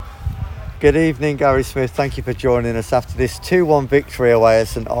Good evening, Gary Smith. Thank you for joining us after this 2-1 victory away at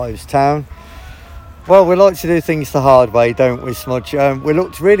St Ives Town. Well, we like to do things the hard way, don't we, Smudge? We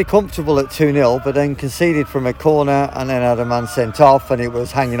looked really comfortable at 2-0, but then conceded from a corner and then had a man sent off, and it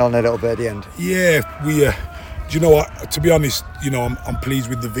was hanging on a little bit at the end. Yeah, we. Do you know what? To be honest, I'm pleased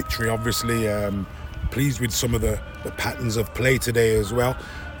with the victory. Obviously, pleased with some of the patterns of play today as well.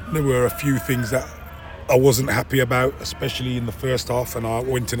 There were a few things that I wasn't happy about, especially in the first half, and I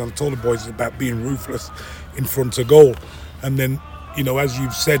went in and told the boys about being ruthless in front of goal, and then. As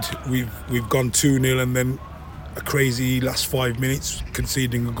you've said, we've gone 2-0 and then a crazy last 5 minutes,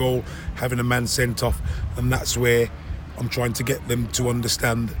 conceding a goal, having a man sent off, and that's where I'm trying to get them to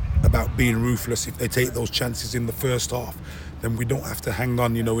understand about being ruthless. If they take those chances in the first half, then we don't have to hang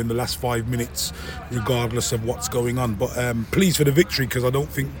on, in the last 5 minutes, regardless of what's going on. But pleased for the victory, because I don't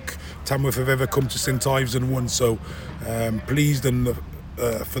think Tamworth have ever come to St Ives and won, so pleased and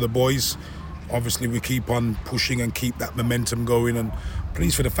for the boys. Obviously, we keep on pushing and keep that momentum going, and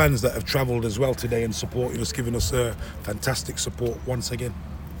pleased for the fans that have travelled as well today and supported us, giving us fantastic support once again.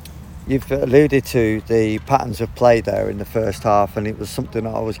 You've alluded to the patterns of play there in the first half, and it was something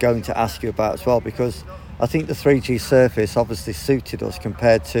I was going to ask you about as well, because I think the 3G surface obviously suited us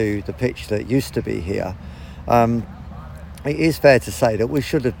compared to the pitch that used to be here. It is fair to say that we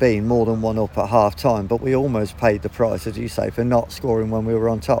should have been more than one up at half time, but we almost paid the price, as you say, for not scoring when we were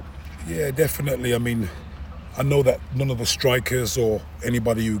on top. Yeah, definitely. I mean, I know that none of the strikers or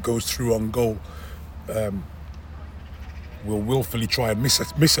anybody who goes through on goal will willfully try and miss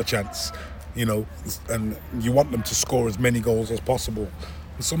a chance, and you want them to score as many goals as possible.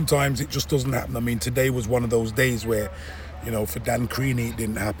 And sometimes it just doesn't happen. I mean, today was one of those days where, for Dan Creaney it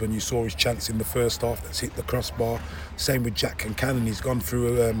didn't happen. You saw his chance in the first half that's hit the crossbar. Same with Jack Concannon. He's gone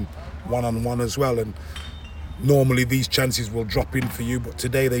through one-on-one as well, and normally these chances will drop in for you, but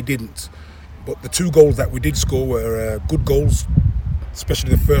today they didn't. But the 2 goals that we did score were good goals, especially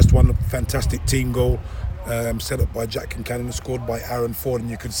the first one, a fantastic team goal set up by Jack Concannon, scored by Aaron Ford,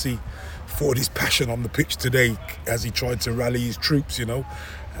 and you could see Ford's passion on the pitch today as he tried to rally his troops,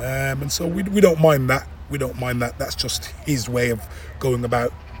 and so we don't mind that. We don't mind that. That's just his way of going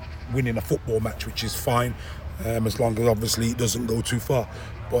about winning a football match, which is fine, as long as obviously it doesn't go too far.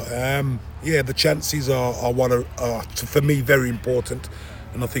 But the chances are for me very important,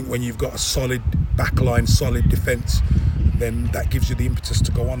 and I think when you've got a solid backline, solid defence, then that gives you the impetus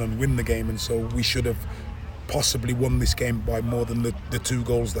to go on and win the game. And so we should have possibly won this game by more than the 2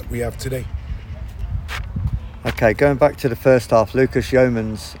 goals that we have today. Okay, going back to the first half, Lucas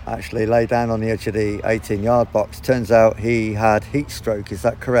Yeomans actually lay down on the edge of the 18-yard box. Turns out he had heat stroke, is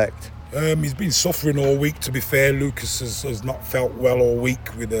that correct? He's been suffering all week, to be fair. Lucas has not felt well all week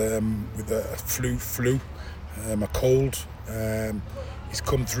with a flu, a cold. He's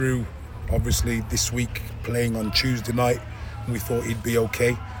come through, obviously, this week playing on Tuesday night, and we thought he'd be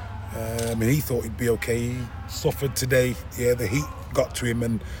okay. And he thought he'd be okay. He suffered today. Yeah, the heat got to him,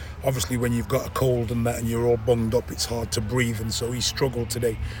 and obviously when you've got a cold and that and you're all bunged up, it's hard to breathe, and so he struggled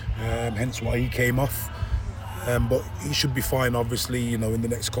today, hence why he came off. But he should be fine, obviously, in the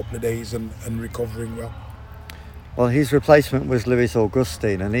next couple of days and recovering well. Well, his replacement was Lewis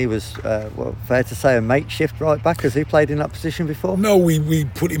Augustine, and he was, fair to say, a makeshift right back. Has he played in that position before? No, we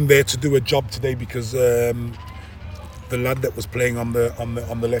put him there to do a job today because the lad that was playing on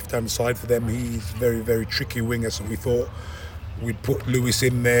the left-hand side for them, he's very, very tricky winger. So we thought we'd put Lewis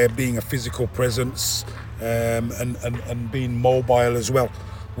in there, being a physical presence and being mobile as well.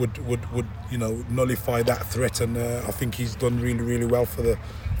 Would nullify that threat, and I think he's done really, really well for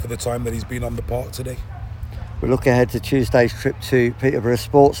the time that he's been on the park today. We look ahead to Tuesday's trip to Peterborough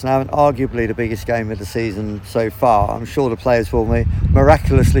Sports now, and arguably the biggest game of the season so far. I'm sure the players will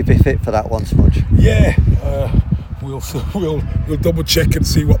miraculously be fit for that one, Smudge. Yeah, we'll double check and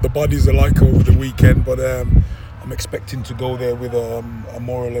see what the bodies are like over the weekend, but I'm expecting to go there with a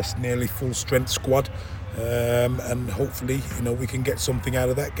more or less nearly full strength squad. And hopefully, we can get something out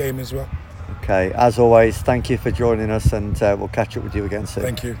of that game as well. Okay, as always, thank you for joining us, and we'll catch up with you again soon.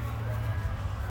 Thank you.